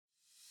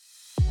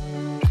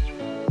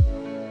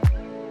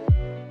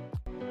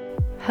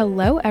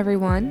Hello,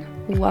 everyone.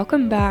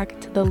 Welcome back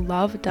to the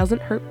Love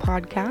Doesn't Hurt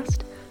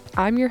podcast.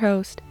 I'm your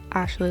host,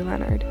 Ashley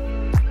Leonard.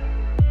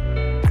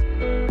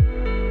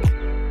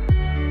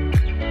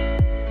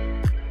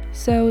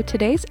 So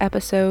today's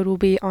episode will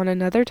be on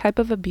another type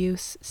of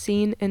abuse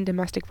seen in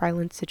domestic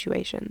violence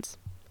situations,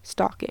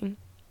 stalking.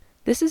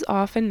 This is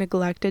often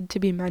neglected to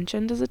be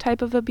mentioned as a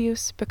type of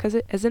abuse because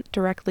it isn't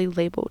directly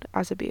labeled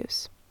as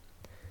abuse.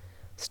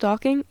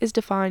 Stalking is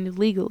defined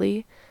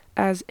legally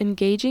as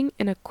engaging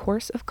in a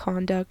course of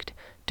conduct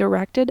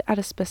directed at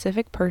a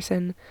specific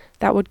person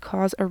that would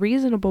cause a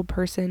reasonable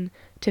person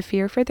to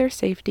fear for their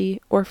safety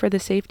or for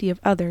the safety of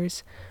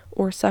others,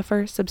 or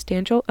suffer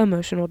substantial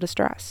emotional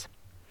distress.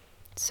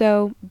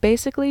 So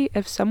basically,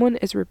 if someone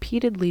is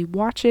repeatedly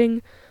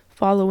watching,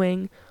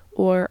 following,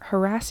 or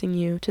harassing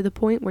you to the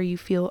point where you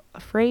feel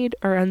afraid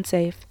or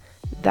unsafe,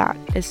 that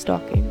is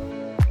stalking.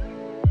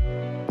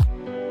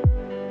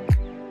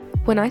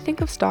 When I think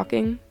of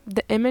stalking,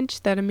 the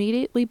image that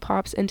immediately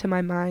pops into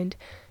my mind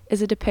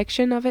is a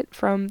depiction of it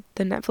from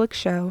the Netflix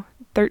show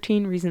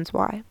 13 Reasons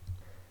Why.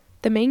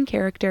 The main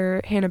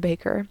character, Hannah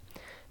Baker,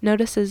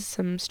 notices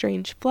some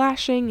strange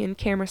flashing and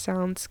camera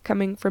sounds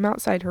coming from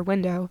outside her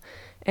window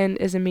and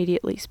is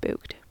immediately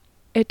spooked.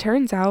 It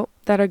turns out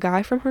that a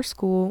guy from her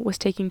school was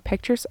taking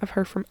pictures of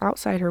her from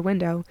outside her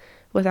window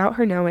without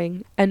her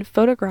knowing and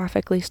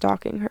photographically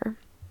stalking her.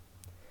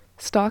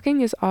 Stalking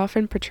is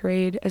often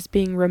portrayed as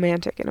being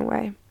romantic in a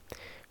way,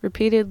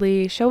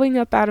 repeatedly showing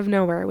up out of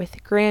nowhere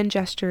with grand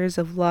gestures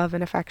of love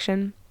and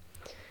affection.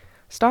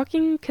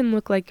 Stalking can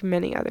look like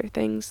many other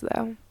things,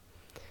 though.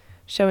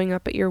 Showing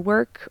up at your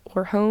work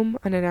or home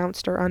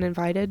unannounced or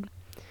uninvited,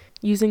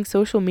 using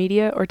social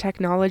media or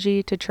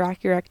technology to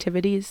track your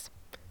activities,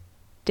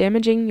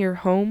 damaging your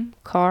home,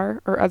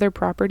 car, or other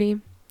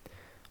property,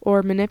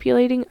 or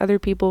manipulating other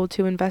people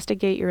to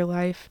investigate your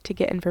life to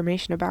get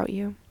information about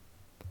you.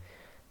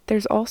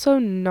 There's also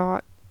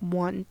not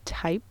one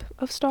type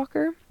of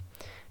stalker.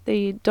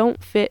 They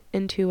don't fit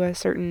into a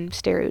certain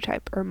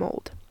stereotype or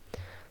mold.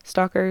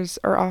 Stalkers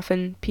are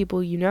often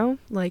people you know,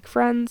 like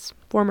friends,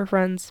 former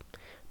friends,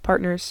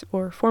 partners,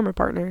 or former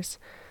partners,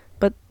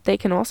 but they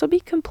can also be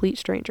complete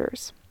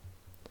strangers.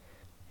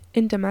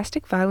 In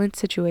domestic violence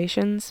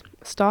situations,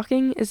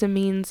 stalking is a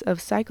means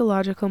of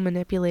psychological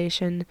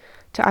manipulation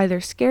to either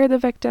scare the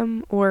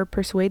victim or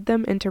persuade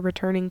them into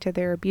returning to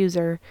their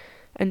abuser,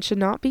 and should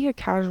not be a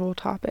casual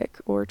topic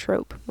or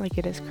trope like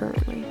it is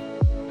currently.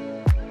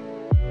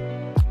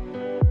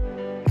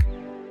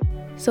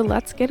 So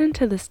let's get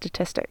into the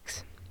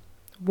statistics.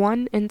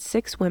 1 in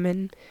 6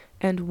 women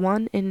and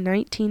 1 in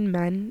 19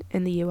 men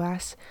in the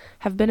US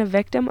have been a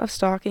victim of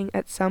stalking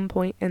at some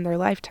point in their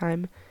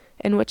lifetime,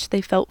 in which they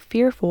felt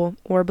fearful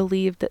or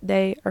believed that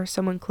they or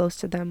someone close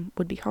to them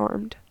would be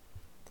harmed.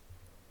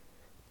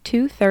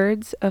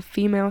 2/3 of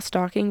female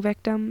stalking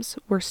victims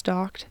were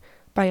stalked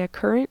by a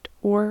current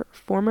or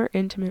former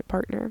intimate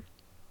partner.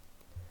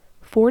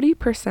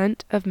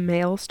 40% of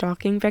male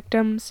stalking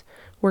victims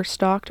were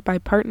stalked by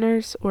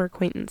partners or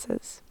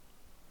acquaintances.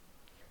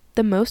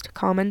 The most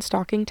common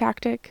stalking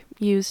tactic,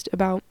 used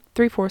about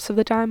 3/4 of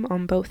the time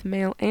on both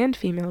male and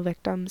female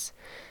victims,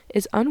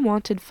 is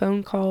unwanted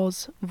phone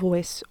calls,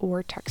 voice,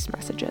 or text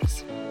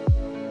messages.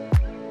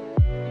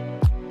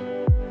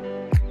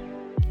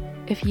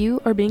 If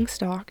you are being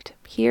stalked,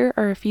 here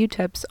are a few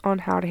tips on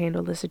how to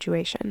handle the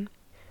situation.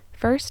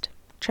 First,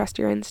 trust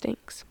your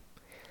instincts.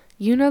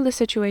 You know the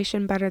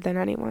situation better than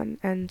anyone,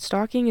 and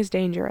stalking is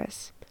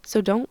dangerous, so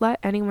don't let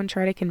anyone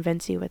try to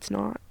convince you it's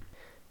not.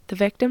 The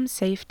victim's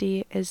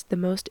safety is the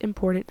most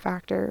important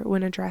factor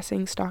when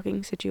addressing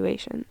stalking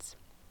situations.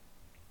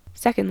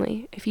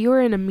 Secondly, if you are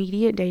in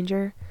immediate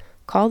danger,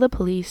 call the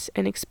police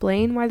and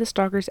explain why the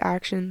stalker's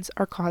actions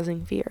are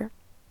causing fear.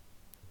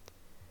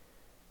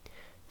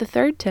 The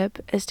third tip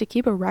is to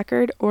keep a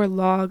record or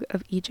log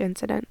of each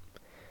incident.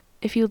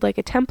 If you'd like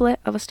a template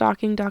of a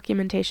stalking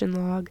documentation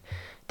log,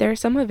 there are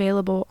some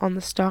available on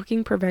the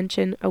Stalking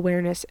Prevention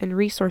Awareness and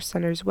Resource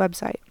Center's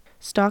website,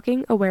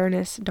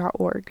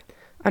 stalkingawareness.org,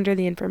 under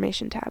the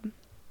Information tab.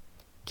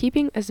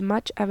 Keeping as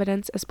much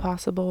evidence as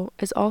possible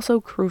is also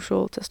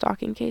crucial to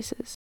stalking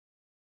cases.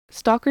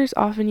 Stalkers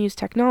often use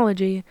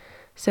technology,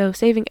 so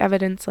saving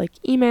evidence like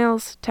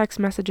emails, text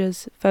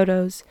messages,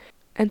 photos,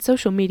 and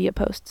social media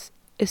posts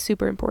is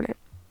super important.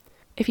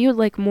 If you would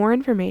like more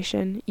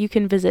information, you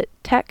can visit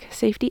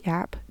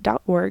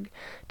techsafetyapp.org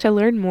to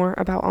learn more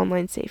about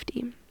online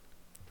safety.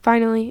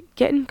 Finally,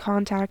 get in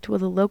contact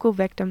with a local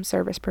victim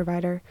service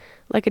provider,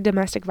 like a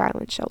domestic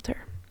violence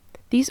shelter.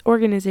 These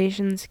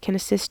organizations can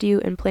assist you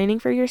in planning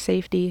for your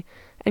safety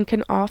and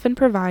can often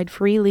provide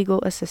free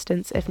legal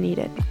assistance if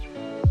needed.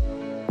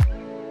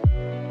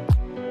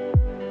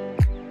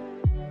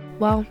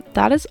 Well,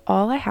 that is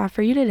all I have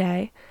for you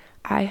today.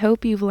 I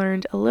hope you've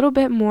learned a little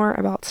bit more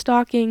about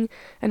stalking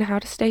and how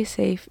to stay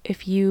safe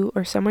if you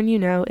or someone you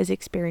know is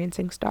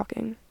experiencing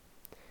stalking.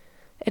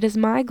 It is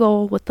my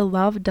goal with the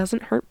Love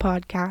Doesn't Hurt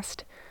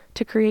podcast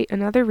to create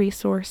another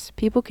resource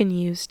people can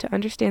use to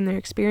understand their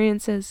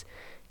experiences,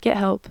 get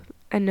help,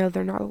 and know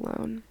they're not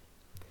alone.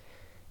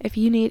 If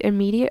you need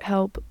immediate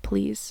help,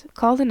 please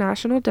call the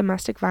National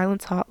Domestic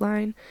Violence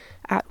Hotline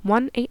at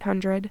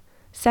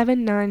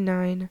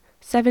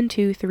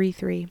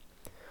 1-800-799-7233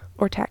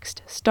 or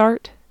text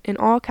START in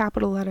all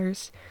capital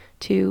letters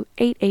to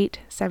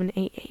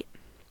 88788.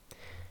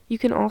 You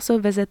can also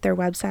visit their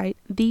website,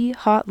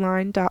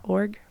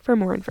 thehotline.org, for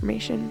more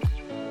information.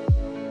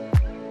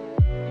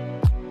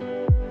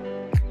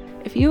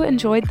 If you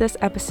enjoyed this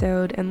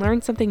episode and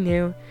learned something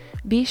new,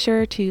 be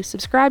sure to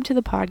subscribe to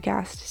the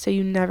podcast so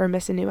you never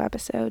miss a new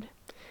episode.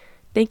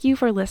 Thank you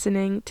for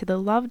listening to the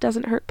Love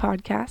Doesn't Hurt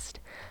podcast.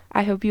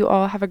 I hope you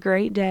all have a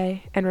great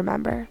day, and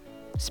remember,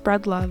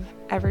 spread love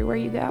everywhere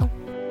you go.